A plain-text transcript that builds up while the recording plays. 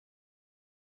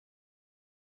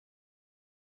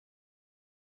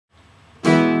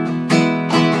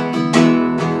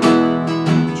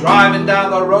driving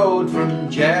down the road from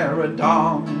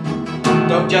Jeradong.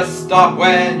 Don't just stop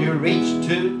when you reach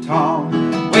Tutong.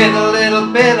 With a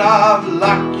little bit of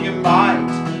luck you might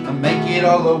make it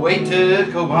all the way to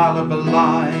Kuala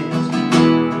Belait.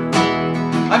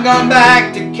 I'm going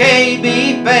back to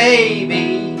KB,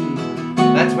 baby,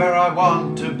 that's where I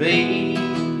want to be,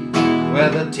 where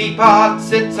the teapot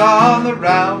sits on the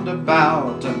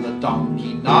roundabout and the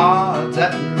donkey nods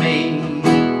at me.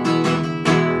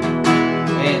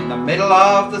 In the middle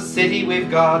of the city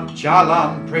we've got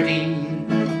Jalan Pretty,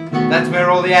 that's where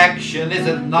all the action is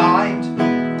at night.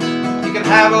 You can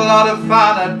have a lot of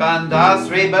fun at Bandar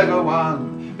Sri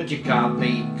Begawan, but you can't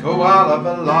beat Kuala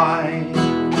Belait.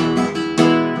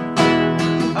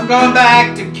 I'm going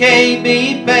back to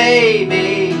KB,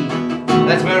 baby,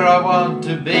 that's where I want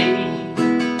to be,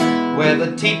 where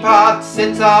the teapot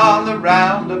sits on the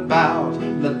roundabout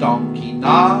and the donkey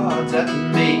nods at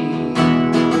me.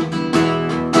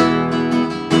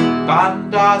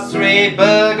 Bandar Sri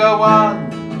Begawan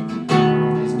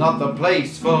is not the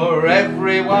place for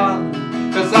everyone,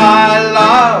 'cause I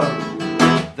love,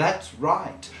 that's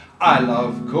right, I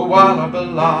love Kuala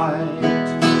Belait.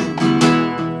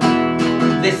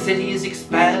 This city is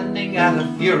expanding at a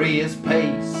furious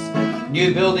pace,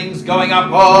 new buildings going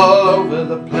up all over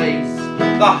the place.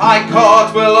 The High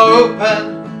Court will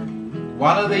open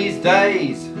one of these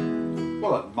days.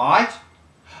 Well, it might.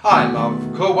 I love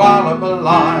Kuala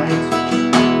Belait.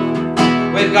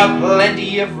 We've got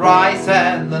plenty of rice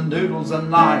and the noodles are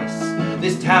nice.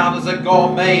 This town is a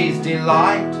gourmet's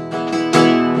delight.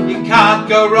 You can't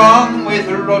go wrong with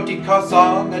roti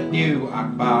kosong at New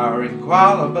Akbar in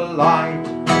Kuala Belait.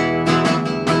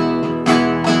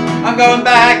 I'm going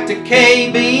back to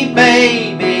KB,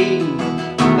 baby,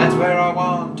 that's where I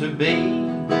want to be,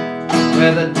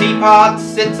 where the teapot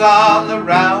sits on the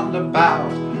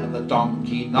roundabout and the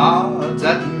donkey nods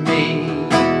at me.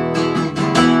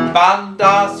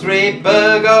 Bandar Sri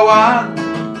Begawan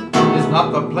is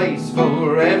not the place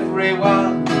for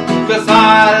everyone, 'cause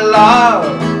I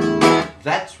love,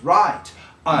 that's right,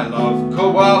 I love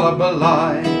Kuala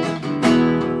Belait.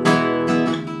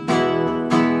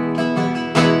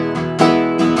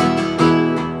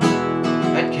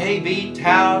 At KB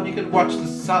town you could watch the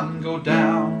sun go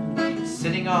down,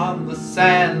 sitting on the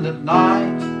sand at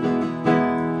night.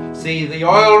 See the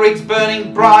oil rigs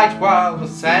burning bright while the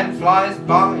sandflies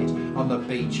bite on the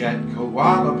beach at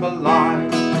Kuala Belait.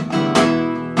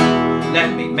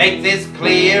 Let me make this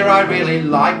clear, I really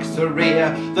like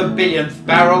Saria. The billionth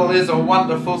barrel is a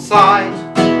wonderful sight,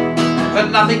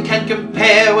 but nothing can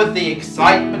compare with the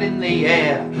excitement in the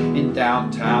air in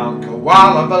downtown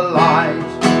Kuala Belait.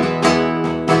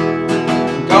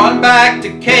 Going back to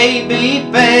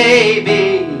KB,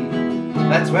 baby,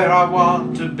 that's where I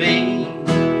want to be,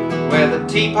 where the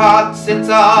teapot sits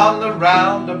on the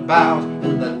roundabout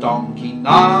and the donkey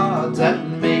nods at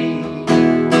me.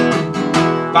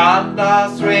 Bandar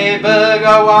Sri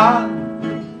Begawan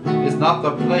is not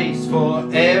the place for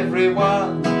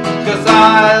everyone, 'cause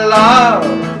I love,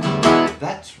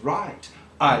 that's right,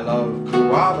 I love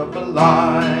Kuala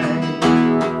Belait.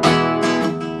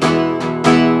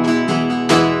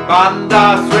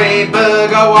 Bandar Sri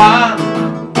Begawan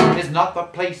is not the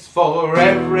place for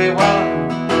everyone,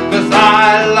 'cause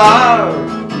I love,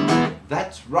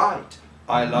 that's right,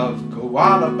 I love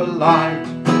Kuala Belait.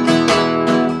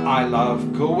 I love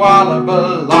Kuala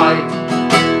Belait.